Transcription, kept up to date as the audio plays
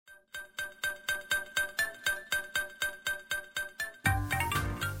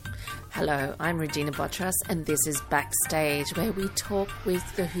Hello, I'm Regina Botras, and this is Backstage, where we talk with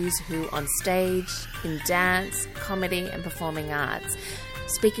the who's who on stage, in dance, comedy and performing arts,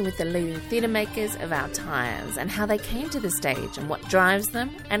 speaking with the leading theatre makers of our times and how they came to the stage and what drives them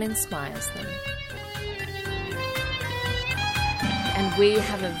and inspires them. And we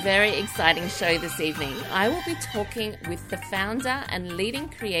have a very exciting show this evening. I will be talking with the founder and leading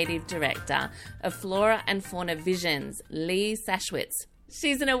creative director of Flora and Fauna Visions, Leigh Sachwitz.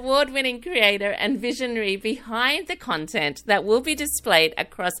 She's an award-winning creator and visionary behind the content that will be displayed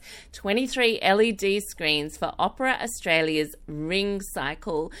across 23 LED screens for Opera Australia's Ring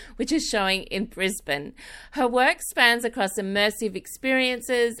Cycle, which is showing in Brisbane. Her work spans across immersive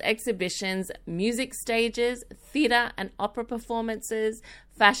experiences, exhibitions, music stages, theatre and opera performances,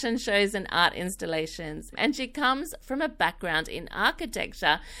 fashion shows and art installations. And she comes from a background in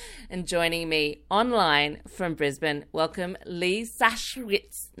architecture. And joining me online from Brisbane, welcome Leigh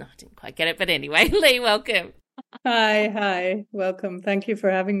Sachwitz. No, I didn't quite get it, but anyway, Leigh, welcome. Hi. Welcome. Thank you for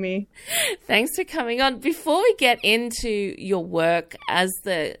having me. Thanks for coming on. Before we get into your work as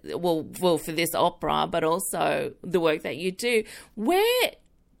for this opera, but also the work that you do, where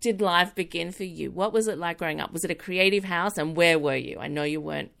did life begin for you? What was it like growing up? Was it a creative house, and where were you? I know you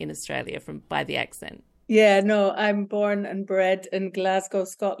weren't in Australia by the accent. Yeah, no, I'm born and bred in Glasgow,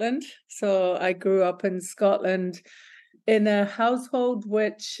 Scotland. So I grew up in Scotland in a household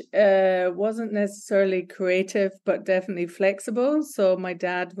which wasn't necessarily creative, but definitely flexible. So my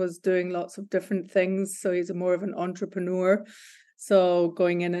dad was doing lots of different things. So he's more of an entrepreneur. So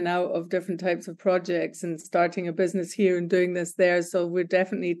going in and out of different types of projects and starting a business here and doing this there. So we're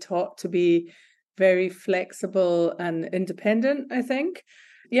definitely taught to be very flexible and independent, I think.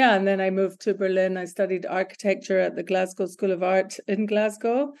 Yeah, and then I moved to Berlin. I studied architecture at the Glasgow School of Art in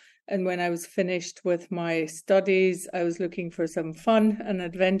Glasgow. And when I was finished with my studies, I was looking for some fun and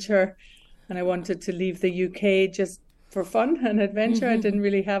adventure. And I wanted to leave the UK just for fun and adventure. I didn't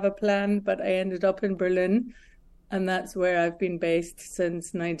really have a plan, but I ended up in Berlin. And that's where I've been based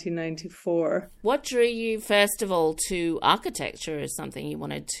since 1994. What drew you, first of all, to architecture as something you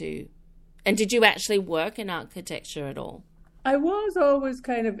wanted to... And did you actually work in architecture at all? I was always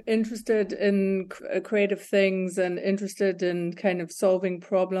kind of interested in creative things and interested in kind of solving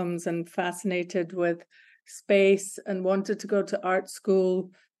problems and fascinated with space and wanted to go to art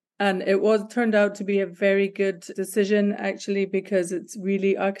school. And it turned out to be a very good decision, actually, because it's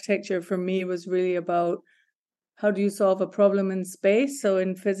really, architecture for me was really about how do you solve a problem in space, so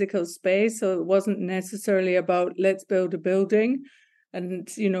in physical space. So it wasn't necessarily about let's build a building and,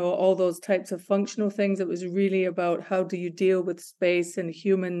 all those types of functional things. It was really about how do you deal with space and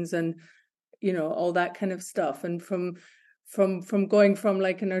humans and, all that kind of stuff. And from going from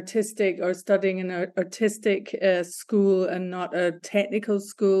like an artistic or studying in an artistic school and not a technical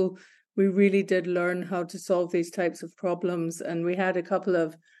school, we really did learn how to solve these types of problems. And we had a couple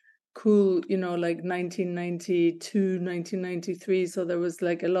of cool, like 1992, 1993. So there was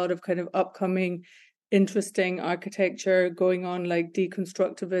like a lot of kind of upcoming, interesting architecture going on, like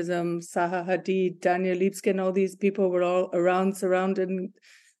deconstructivism, Zaha Hadid, Daniel Libeskind, all these people were all surrounding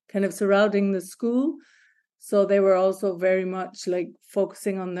the school. So they were also very much like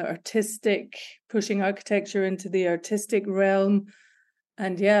focusing on the artistic, pushing architecture into the artistic realm.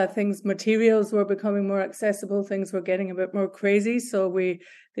 And yeah, materials were becoming more accessible. Things were getting a bit more crazy. So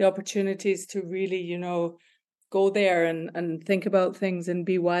the opportunities to really, go there and think about things and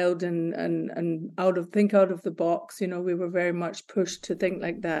be wild and think out of the box. We were very much pushed to think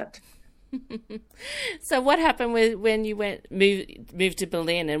like that. So what happened when you moved to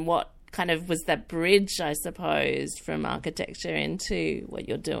Berlin, and what kind of was that bridge, I suppose, from architecture into what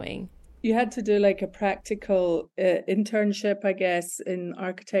you're doing? You had to do like a practical internship, I guess, in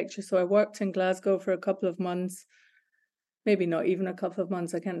architecture. So I worked in Glasgow for a couple of months, maybe not even a couple of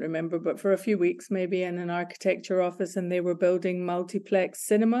months, I can't remember, but for a few weeks maybe, in an architecture office, and they were building multiplex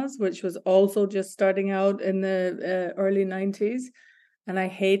cinemas, which was also just starting out in the early 90s. And I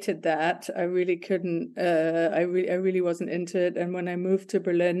hated that. I really couldn't, I really wasn't into it. And when I moved to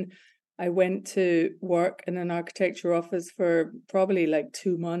Berlin, I went to work in an architecture office for probably like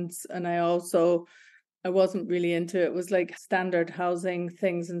 2 months. And I wasn't really into it. It was like standard housing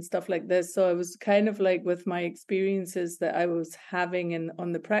things and stuff like this. So I was kind of like, with my experiences that I was having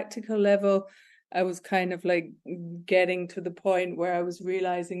on the practical level, I was kind of like getting to the point where I was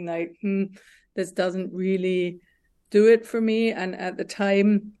realizing like, this doesn't really do it for me. And at the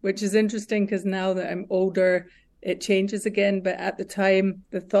time, which is interesting because now that I'm older, it changes again. But at the time,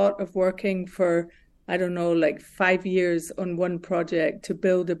 the thought of working for, I don't know, like 5 years on one project to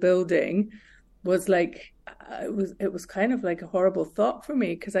build a building was like, it was kind of like a horrible thought for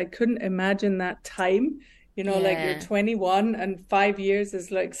me because I couldn't imagine that time. Like you're Yeah. 21 and 5 years is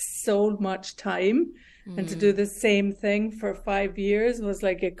like so much time. And to do Mm. the same thing for 5 years was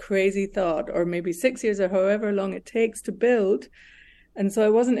like a crazy thought, or maybe 6 years or however long it takes to build. And so I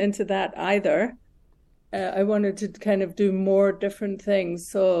wasn't into that either. I wanted to kind of do more different things.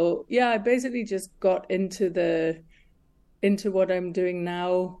 So yeah, I basically just got into what I'm doing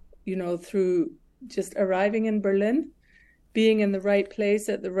now, through just arriving in Berlin, being in the right place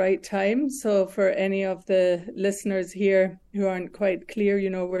at the right time. So for any of the listeners here who aren't quite clear,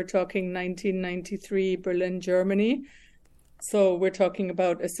 we're talking 1993 Berlin, Germany. So we're talking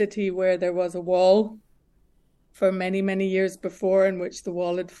about a city where there was a wall for many, many years before, in which the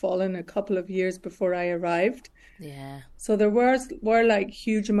wall had fallen a couple of years before I arrived. Yeah. So there were like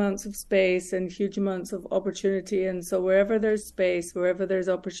huge amounts of space and huge amounts of opportunity. And so wherever there's space, wherever there's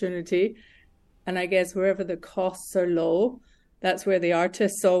opportunity, and I guess wherever the costs are low, that's where the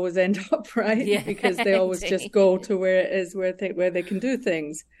artists always end up, right? Yeah, Because they always just go indeed. to where it is where they can do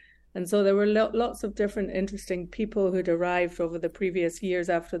things. And so there were lots of different interesting people who'd arrived over the previous years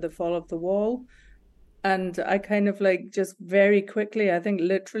after the fall of the wall. And I kind of like just very quickly, I think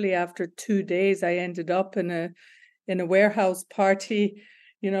literally after 2 days, I ended up in a warehouse party,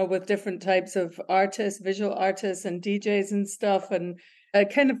 with different types of artists, visual artists and DJs and stuff. And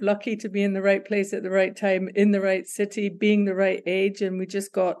kind of lucky to be in the right place at the right time, in the right city, being the right age. And we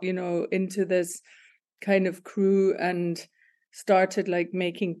just got, into this kind of crew and started like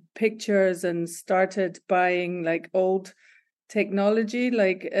making pictures and started buying like old technology,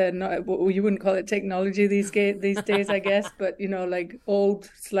 like not, well, you wouldn't call it technology these days, I guess, but like old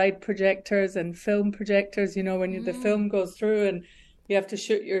slide projectors and film projectors, when the Mm. film goes through and you have to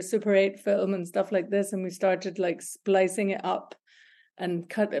shoot your Super 8 film and stuff like this. And we started like splicing it up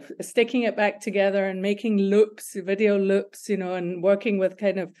and sticking it back together and making loops, video loops, and working with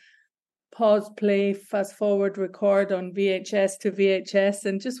kind of pause, play, fast forward, record on VHS to VHS,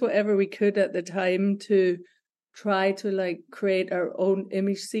 and just whatever we could at the time to try to like create our own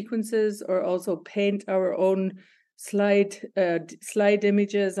image sequences, or also paint our own slide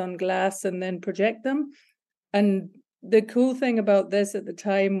images on glass and then project them. And the cool thing about this at the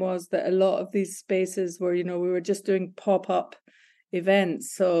time was that a lot of these spaces were, we were just doing pop-up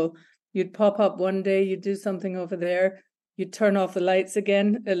events. So you'd pop up one day, you'd do something over there, you'd turn off the lights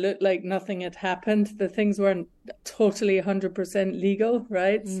again. It looked like nothing had happened. The things weren't totally 100% legal,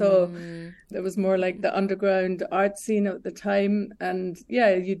 right? So Mm. it was more like the underground art scene at the time. And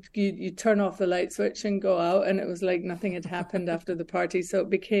yeah, you'd turn off the light switch and go out, and it was like nothing had happened after the party. So it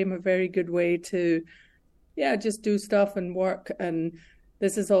became a very good way to, yeah, just do stuff and work. And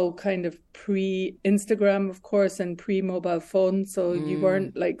this is all kind of pre-Instagram, of course, and pre-mobile phone. So you Mm.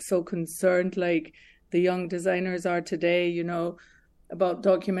 weren't like so concerned like the young designers are today, about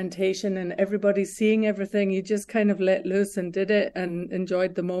documentation and everybody seeing everything. You just kind of let loose and did it and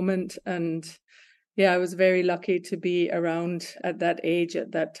enjoyed the moment. And yeah, I was very lucky to be around at that age,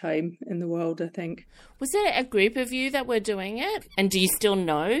 at that time in the world, I think. Was there a group of you that were doing it? And do you still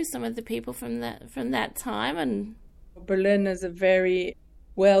know some of the people from that time? And Berlin is a very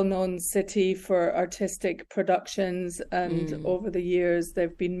well-known city for artistic productions, and mm. over the years there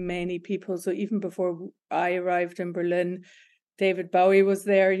have been many people. So even before I arrived in Berlin, David Bowie was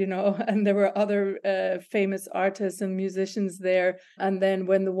there, and there were other famous artists and musicians there. And then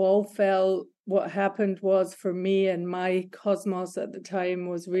when the wall fell, what happened was, for me and my cosmos at the time,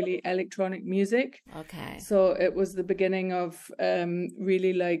 was really electronic music. Okay. So it was the beginning of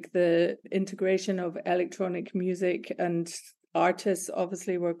really like the integration of electronic music, and artists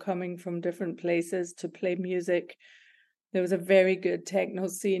obviously were coming from different places to play music. There was a very good techno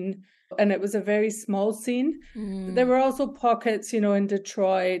scene, and it was a very small scene. There Mm. were also pockets, in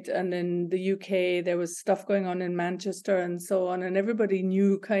Detroit and in the UK. There was stuff going on in Manchester and so on, and everybody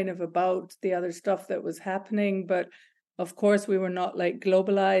knew kind of about the other stuff that was happening. But of course, we were not like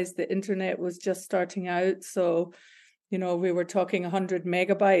globalized. The internet was just starting out. So, we were talking 100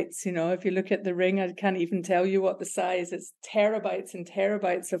 megabytes. If you look at the Ring, I can't even tell you what the size is. Terabytes and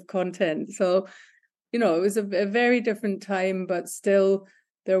terabytes of content. So, it was a very different time, but still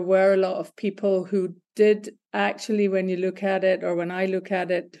there were a lot of people who did actually, when you look at it, or when I look at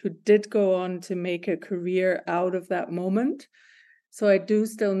it, who did go on to make a career out of that moment. So I do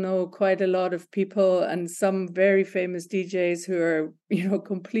still know quite a lot of people, and some very famous DJs who are,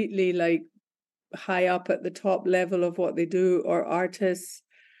 completely like high up at the top level of what they do, or artists.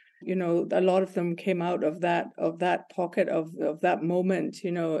 A lot of them came out of that pocket of that moment,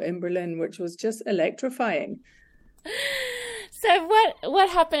 in Berlin, which was just electrifying. So what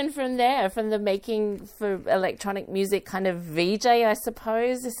happened from there, from the making for electronic music kind of VJ, I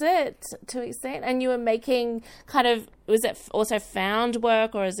suppose, is it, to an extent? And you were making kind of, was it also found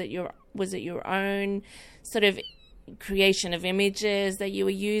work, or was it your own sort of creation of images that you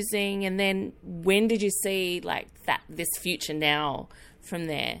were using? And then when did you see like this future now from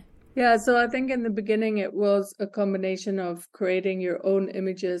there? Yeah, so I think in the beginning it was a combination of creating your own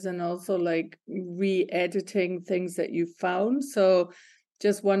images and also like re-editing things that you found. So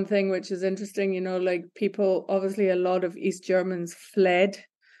just one thing which is interesting, like people, obviously a lot of East Germans fled.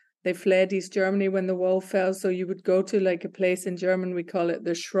 They fled East Germany when the wall fell. So you would go to like a place in German, we call it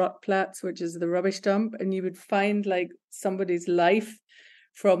the Schrottplatz, which is the rubbish dump, and you would find like somebody's life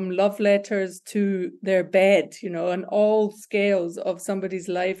from love letters to their bed, on all scales of somebody's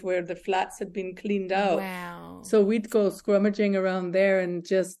life where the flats had been cleaned out. Wow. So we'd go scrummaging around there and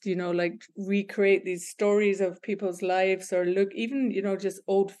just, like recreate these stories of people's lives, or look, even, just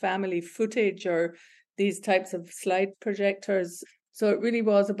old family footage or these types of slide projectors. So it really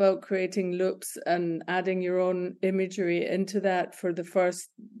was about creating loops and adding your own imagery into that for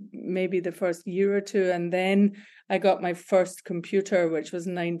maybe the first year or two. And then I got my first computer, which was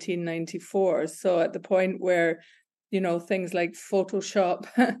 1994. So at the point where, things like Photoshop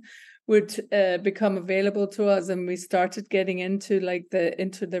would become available to us, and we started getting into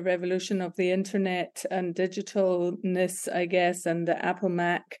the revolution of the internet and digitalness, I guess, and the Apple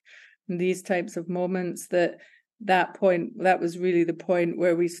Mac and these types of moments, that was really the point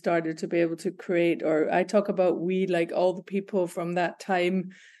where we started to be able to create, or I talk about we, like all the people from that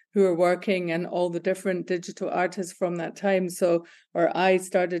time who are working and all the different digital artists from that time. Or I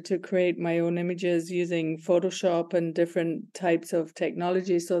started to create my own images using Photoshop and different types of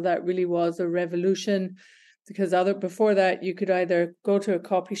technology. So that really was a revolution, because before that, you could either go to a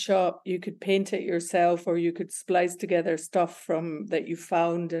copy shop, you could paint it yourself, or you could splice together stuff from that you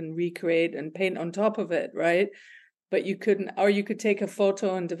found and recreate and paint on top of it, right? But you couldn't, or you could take a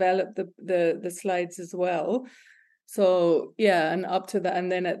photo and develop the slides as well. So yeah, and up to that, and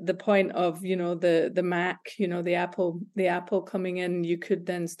then at the point of the Mac, the Apple coming in, you could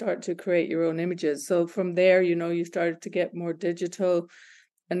then start to create your own images. So from there, you started to get more digital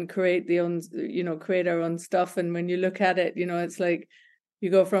and create create our own stuff. And when you look at it, it's like you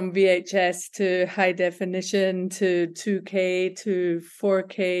go from VHS to high definition to 2K to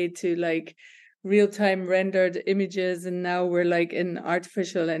 4K to like real-time rendered images, and now we're like in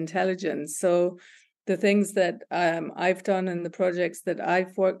artificial intelligence. So the things that I've done and the projects that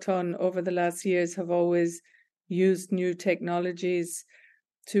I've worked on over the last years have always used new technologies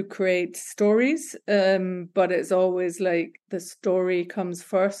to create stories, but it's always like the story comes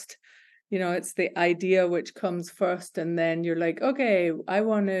first. It's the idea which comes first, and then you're like, okay, I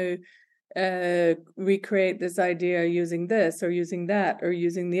want to recreate this idea using this or using that or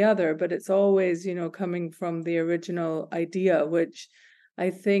using the other, but it's always coming from the original idea, which I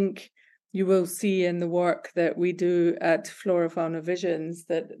think you will see in the work that we do at Flora Fauna Visions,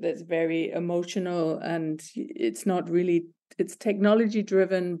 that's very emotional, and it's technology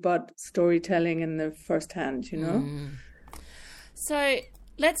driven, but storytelling in the first hand, So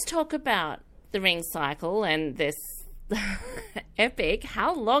let's talk about the ring cycle and this epic.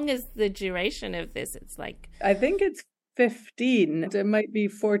 How long is the duration of this? It's like, I think it's 15. It might be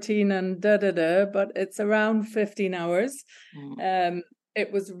 14 and but it's around 15 hours.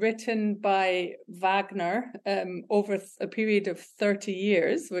 It was written by Wagner over a period of 30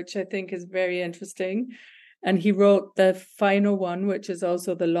 years, which I think is very interesting. And he wrote the final one, which is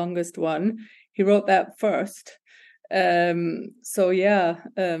also the longest one. He wrote that first. 15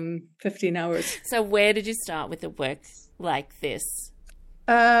 hours. So where did you start with the work like this?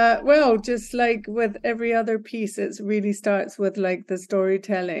 Well, just like with every other piece, it really starts with like the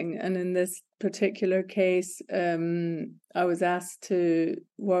storytelling. And in this particular case, I was asked to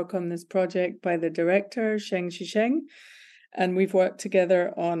work on this project by the director, Sheng Shisheng. And we've worked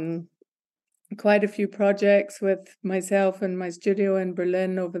together on quite a few projects with myself and my studio in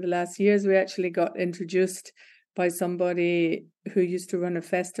Berlin over the last years. We actually got introduced by somebody who used to run a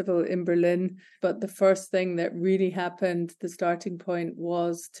festival in Berlin. But the first thing that really happened, the starting point,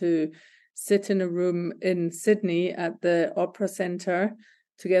 was to sit in a room in Sydney at the Opera Centre,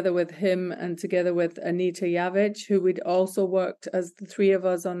 together with him and together with Anita Javic, who we'd also worked as the three of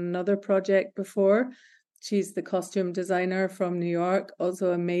us on another project before. She's the costume designer from New York,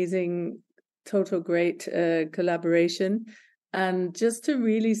 also amazing, total great collaboration. And just to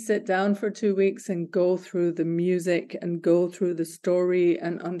really sit down for 2 weeks and go through the music and go through the story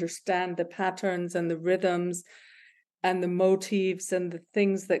and understand the patterns and the rhythms and the motifs and the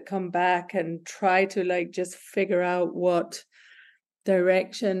things that come back, and try to like just figure out what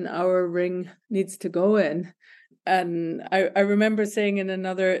direction our ring needs to go in. And I remember saying in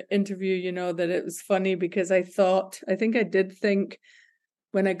another interview, that it was funny because I think I did think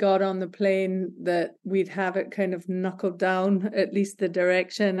when I got on the plane that we'd have it kind of knuckled down, at least the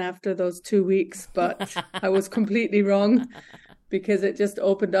direction after those 2 weeks. But I was completely wrong, because it just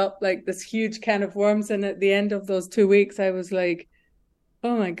opened up like this huge can of worms. And at the end of those 2 weeks, I was like,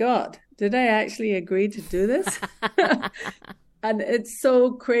 oh my God, did I actually agree to do this? And it's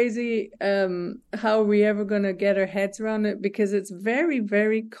so crazy how we ever going to get our heads around it, because it's very,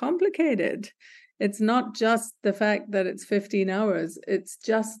 very complicated. It's not just the fact that it's 15 hours. It's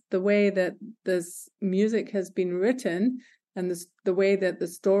just the way that this music has been written and the way that the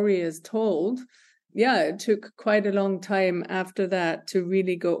story is told. Yeah, it took quite a long time after that to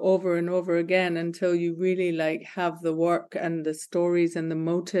really go over and over again until you really like have the work and the stories and the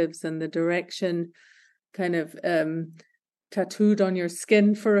motives and the direction kind of tattooed on your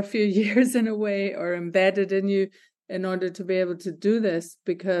skin for a few years in a way, or embedded in you, in order to be able to do this.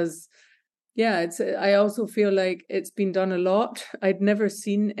 Because I also feel like it's been done a lot. I'd never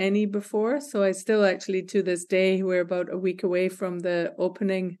seen any before. So I still actually, to this day, we're about a week away from the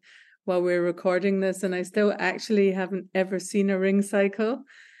opening while we're recording this, and I still actually haven't ever seen a ring cycle,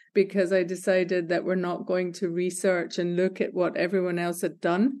 because I decided that we're not going to research and look at what everyone else had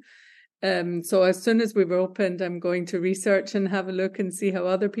done. So as soon as we've opened, I'm going to research and have a look and see how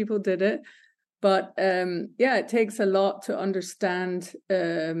other people did it. But it takes a lot to understand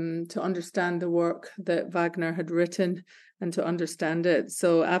the work that Wagner had written and to understand it.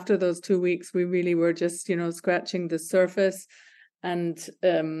 So after those 2 weeks, we really were just, scratching the surface. And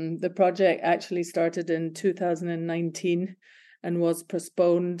the project actually started in 2019 and was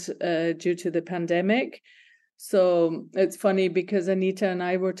postponed due to the pandemic. So it's funny because Anita and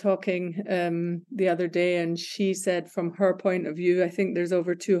I were talking the other day, and she said from her point of view, I think there's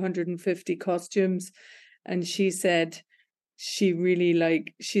over 250 costumes. And she said she's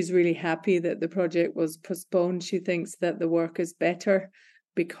really happy that the project was postponed. She thinks that the work is better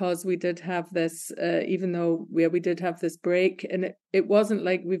because we did have this, even though we did have this break. And it wasn't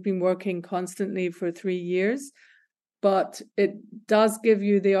like we've been working constantly for 3 years. But it does give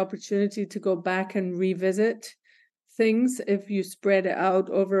you the opportunity to go back and revisit things if you spread it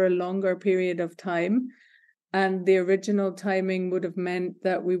out over a longer period of time. And the original timing would have meant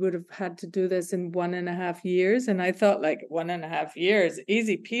that we would have had to do this in 1.5 years. And I thought, like, 1.5 years,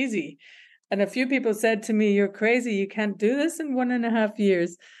 easy peasy. And a few people said to me, you're crazy, you can't do this in 1.5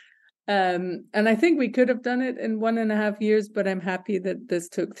 years. And I think we could have done it in 1.5 years, but I'm happy that this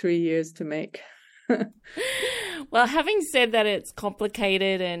took 3 years to make. Well, having said that it's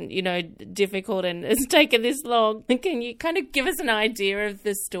complicated and, difficult and it's taken this long, can you kind of give us an idea of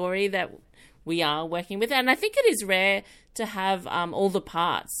the story that we are working with? And I think it is rare to have all the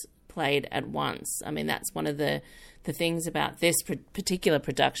parts played at once. I mean, that's one of the things about this particular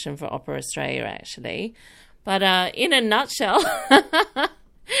production for Opera Australia, actually. But in a nutshell,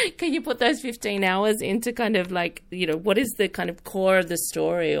 can you put those 15 hours into kind of like, what is the kind of core of the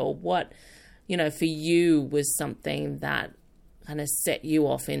story, or what, for you was something that kind of set you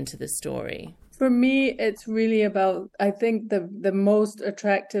off into the story? For me, it's really about, I think the most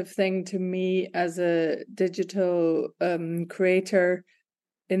attractive thing to me as a digital creator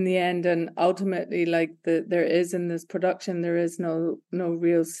in the end, and ultimately, like there is in this production, there is no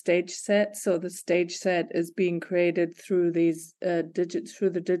real stage set. So the stage set is being created through these through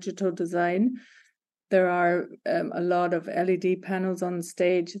the digital design. There are a lot of LED panels on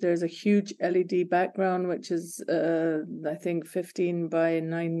stage. There's a huge LED background, which is, I think, 15 by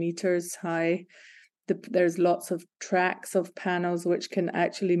 9 meters high. There's lots of tracks of panels which can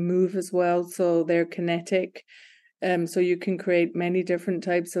actually move as well. So they're kinetic. So you can create many different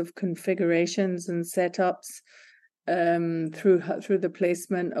types of configurations and setups through the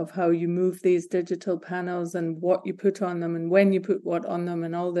placement of how you move these digital panels and what you put on them and when you put what on them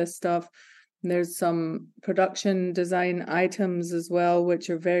and all this stuff. There's some production design items as well, which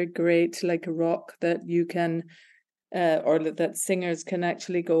are very great, like a rock that you can, or that singers can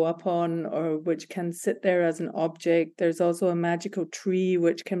actually go up on, or which can sit there as an object. There's also a magical tree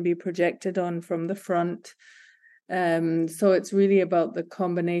which can be projected on from the front. So it's really about the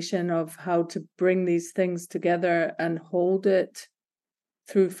combination of how to bring these things together and hold it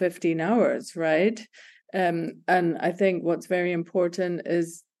through 15 hours, right? And I think what's very important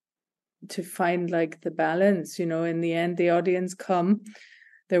is to find like the balance. In the end, the audience come,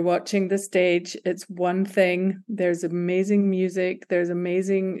 they're watching the stage, it's one thing, there's amazing music, there's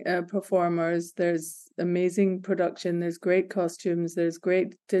amazing performers, there's amazing production, there's great costumes, there's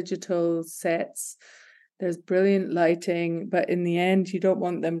great digital sets, there's brilliant lighting, but in the end, you don't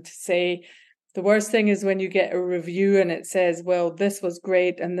want them to say, the worst thing is when you get a review and it says, well, this was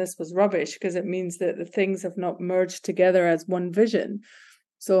great and this was rubbish, because it means that the things have not merged together as one vision.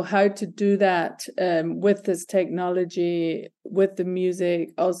 So how to do that with this technology, with the music,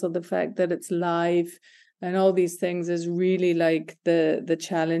 also the fact that it's live and all these things is really like the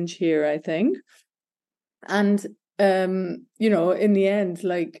challenge here, I think. And, you know, in the end,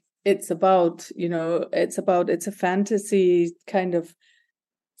 like it's a fantasy kind of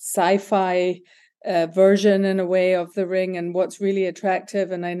sci-fi version in a way of The Ring, and what's really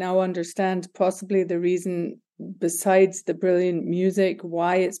attractive. And I now understand possibly the reason, besides the brilliant music,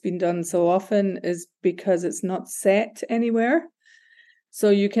 why it's been done so often is because it's not set anywhere. So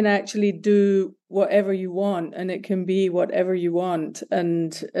you can actually do whatever you want and it can be whatever you want.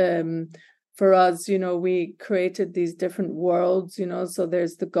 And for us, you know, we created these different worlds, you know, so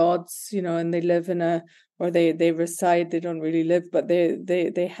there's the gods, you know, and they live in they reside, they don't really live, but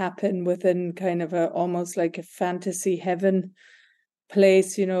they happen within kind of almost like a fantasy heaven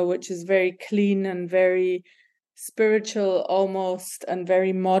place, you know, which is very clean and very spiritual almost, and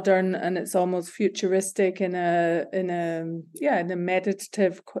very modern, and it's almost futuristic in a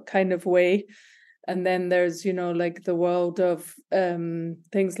meditative kind of way. And then there's, you know, like the world of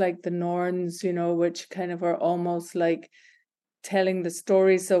things like the Norns, you know, which kind of are almost like telling the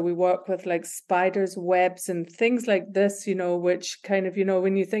story. So we work with like spiders, webs and things like this, you know, which kind of, you know,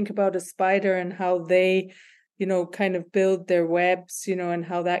 when you think about a spider and how they, you know, kind of build their webs, you know, and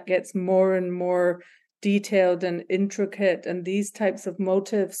how that gets more and more detailed and intricate, and these types of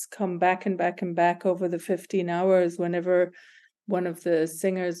motifs come back and back and back over the 15 hours whenever one of the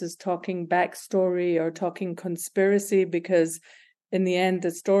singers is talking backstory or talking conspiracy, because in the end, the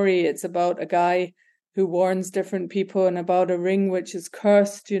story, it's about a guy who warns different people and about a ring which is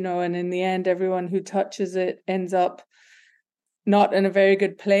cursed, you know, and in the end, everyone who touches it ends up not in a very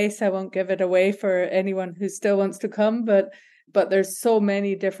good place. I won't give it away for anyone who still wants to come, but there's so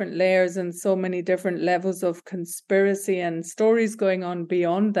many different layers and so many different levels of conspiracy and stories going on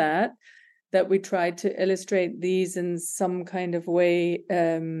beyond that we tried to illustrate these in some kind of way,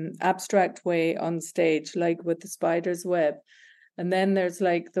 abstract way on stage, like with the spider's web. And then there's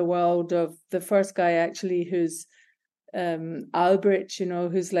like the world of the first guy actually, who's Albrecht, you know,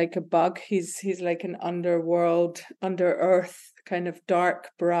 who's like a bug. He's like an underworld, under earth, kind of dark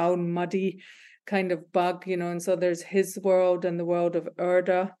brown, muddy kind of bug, you know. And so there's his world and the world of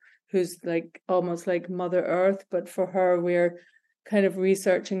Erda, who's like almost like Mother Earth, but for her we're kind of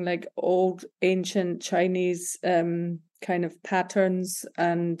researching like old ancient Chinese kind of patterns,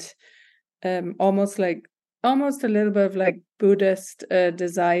 and almost a little bit of like Buddhist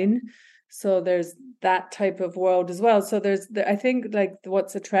design. So there's that type of world as well. So I think like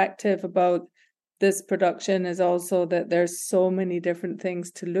what's attractive about this production is also that there's so many different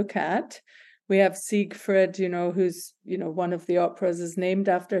things to look at. We have Siegfried, you know, who's, you know, one of the operas is named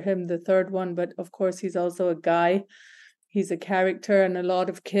after him, the third one, but of course he's also a guy. He's a character, and a lot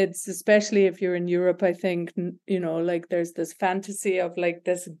of kids, especially if you're in Europe, I think, you know, like there's this fantasy of like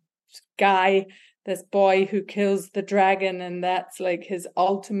this guy, this boy who kills the dragon, and that's like his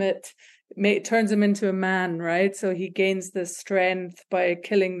ultimate, it turns him into a man, right? So he gains the strength by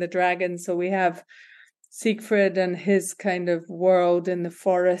killing the dragon. So we have Siegfried and his kind of world in the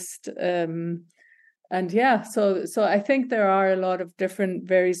forest. And yeah, so I think there are a lot of different,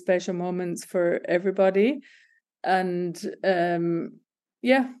 very special moments for everybody. And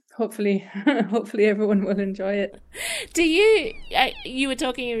yeah, hopefully everyone will enjoy it. Do you were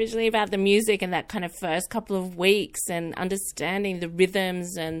talking originally about the music and that kind of first couple of weeks and understanding the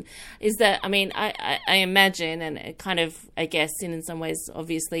rhythms, and is that, I mean, I imagine, and it kind of, I guess in some ways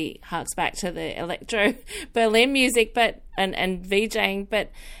obviously harks back to the electro Berlin music, but and VJing, but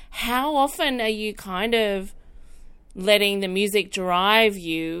how often are you kind of letting the music drive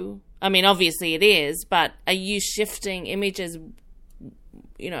you? I mean, obviously it is, but are you shifting images?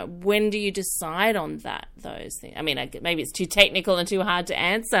 You know, when do you decide on those things? I mean, maybe it's too technical and too hard to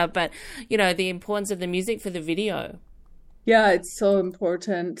answer, but, you know, the importance of the music for the video. Yeah, it's so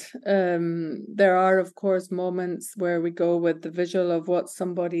important. There are, of course, moments where we go with the visual of what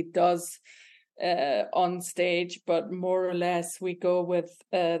somebody does on stage, but more or less we go with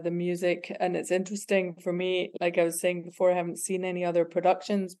the music. And it's interesting for me, like I was saying before, I haven't seen any other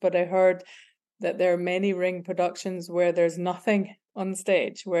productions, but I heard that there are many Ring productions where there's nothing on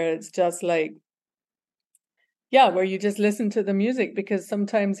stage, where it's just like, yeah, where you just listen to the music, because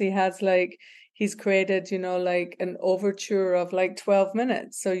sometimes he's created, you know, like an overture of like 12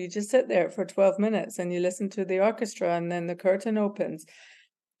 minutes. So you just sit there for 12 minutes and you listen to the orchestra, and then the curtain opens.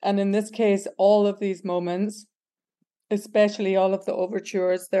 And in this case, all of these moments, especially all of the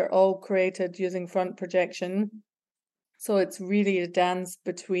overtures, they're all created using front projection. So it's really a dance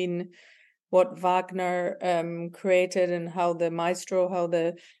between what Wagner created and how the maestro, how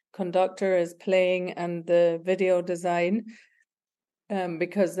the conductor is playing, and the video design,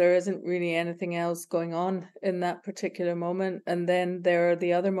 because there isn't really anything else going on in that particular moment. And then there are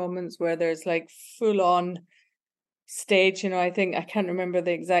the other moments where there's like full on stage, I think, I can't remember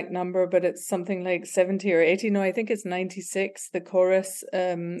the exact number, but it's something like 70 or 80. No, I think it's 96. The chorus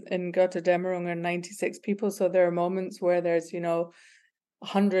in Götterdämmerung are 96 people. So there are moments where there's,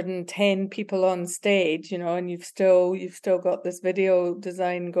 110 people on stage, and you've still got this video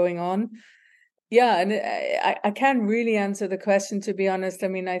design going on. Yeah, and I can't really answer the question, to be honest. I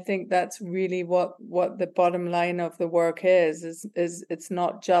mean, I think that's really what the bottom line of the work is it's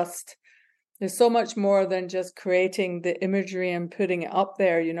not just, there's so much more than just creating the imagery and putting it up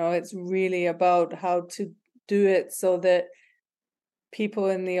there. It's really about how to do it so that people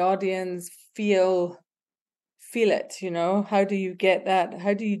in the audience feel it. How do you get that?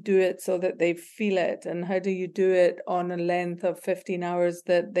 How do you do it so that they feel it? And how do you do it on a length of 15 hours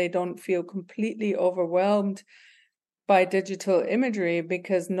that they don't feel completely overwhelmed by digital imagery?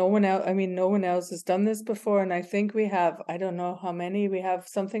 Because no one else has done this before. And I think we have, I don't know how many, we have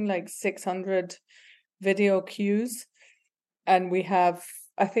something like 600 video cues. And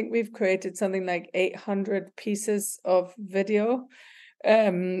I think we've created something like 800 pieces of video.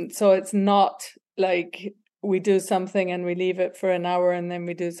 So it's not like we do something and we leave it for an hour and then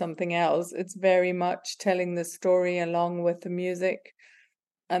we do something else. It's very much telling the story along with the music.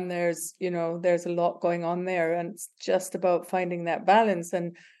 And there's a lot going on there, and it's just about finding that balance.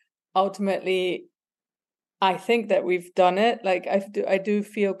 And ultimately, I think that we've done it. Like I do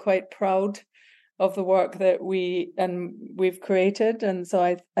feel quite proud of the work that we've created. And so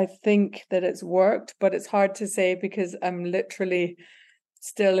I think that it's worked, but it's hard to say because I'm literally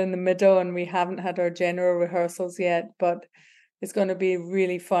still in the middle and we haven't had our general rehearsals yet. But it's going to be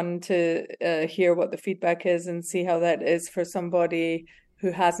really fun to hear what the feedback is and see how that is for somebody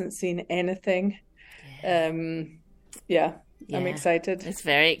who hasn't seen anything. Yeah. I'm excited. It's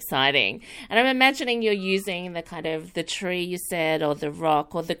very exciting. And I'm imagining you're using the kind of the tree you said, or the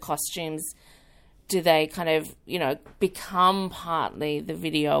rock, or the costumes. Do they kind of, become partly the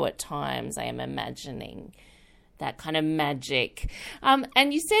video at times? I am imagining that kind of magic.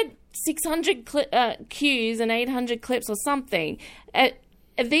 And you said 600 cues and 800 clips or something. Are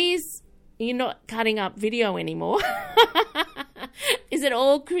these, you're not cutting up video anymore? Is it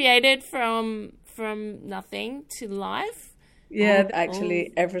all created from nothing to life? Yeah,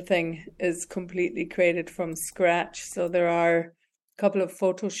 actually everything is completely created from scratch. So there are a couple of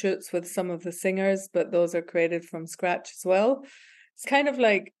photo shoots with some of the singers, but those are created from scratch as well. It's kind of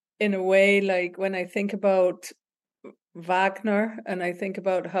like, in a way, like when I think about Wagner and I think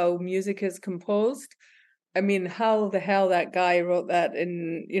about how music is composed, I mean, how the hell that guy wrote that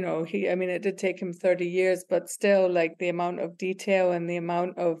in, it did take him 30 years, but still, like, the amount of detail and the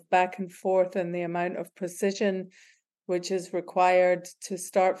amount of back and forth and the amount of precision which is required to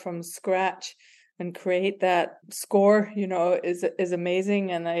start from scratch and create that score, is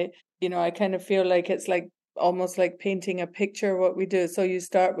amazing. And I kind of feel like it's like almost like painting a picture, what we do. So you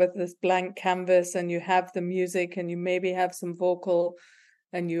start with this blank canvas and you have the music and you maybe have some vocal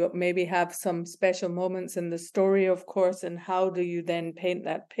and you maybe have some special moments in the story, of course. And how do you then paint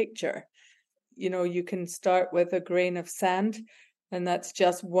that picture? You can start with a grain of sand and that's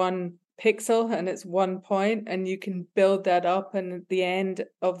just one pixel and it's one point, and you can build that up. And at the end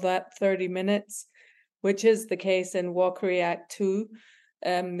of that 30 minutes, which is the case in Walkery Act 2,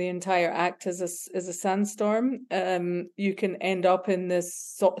 the entire act is a sandstorm. You can end up in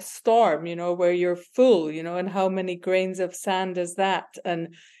this storm, where you're full, and how many grains of sand is that?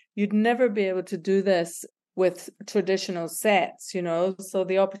 And you'd never be able to do this with traditional sets, So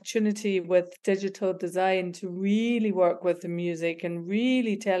the opportunity with digital design to really work with the music and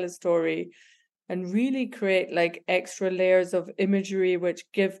really tell a story and really create like extra layers of imagery, which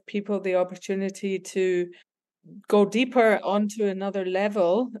give people the opportunity to go deeper onto another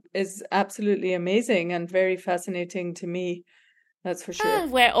level, is absolutely amazing and very fascinating to me. That's for sure.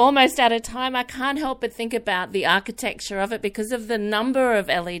 We're almost out of time. I can't help but think about the architecture of it because of the number of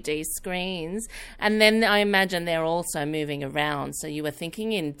LED screens. And then I imagine they're also moving around. So you were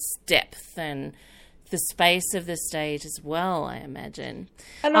thinking in depth and the space of the stage as well, I imagine.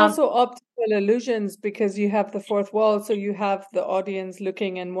 And also optical illusions, because you have the fourth wall. So you have the audience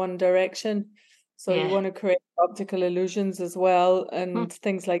looking in one direction. So you want to create optical illusions as well and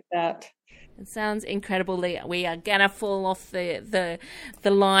things like that. It sounds incredible, Leigh. We are going to fall off the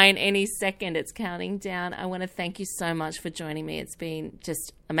line any second. It's counting down. I want to thank you so much for joining me. It's been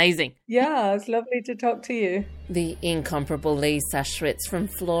just amazing. Yeah, it's lovely to talk to you. The incomparable Leigh Sachwitz from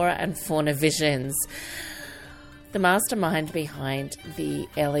Flora and Fauna Visions, the mastermind behind the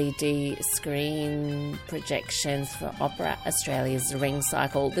LED screen projections for Opera Australia's Ring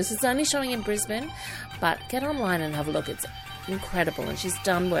Cycle. This is only showing in Brisbane, but get online and have a look. It's incredible, and she's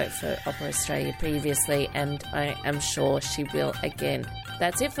done work for Opera Australia previously, and I am sure she will again.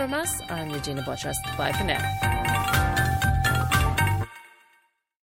 That's it from us. I'm Regina Botras. Bye for now.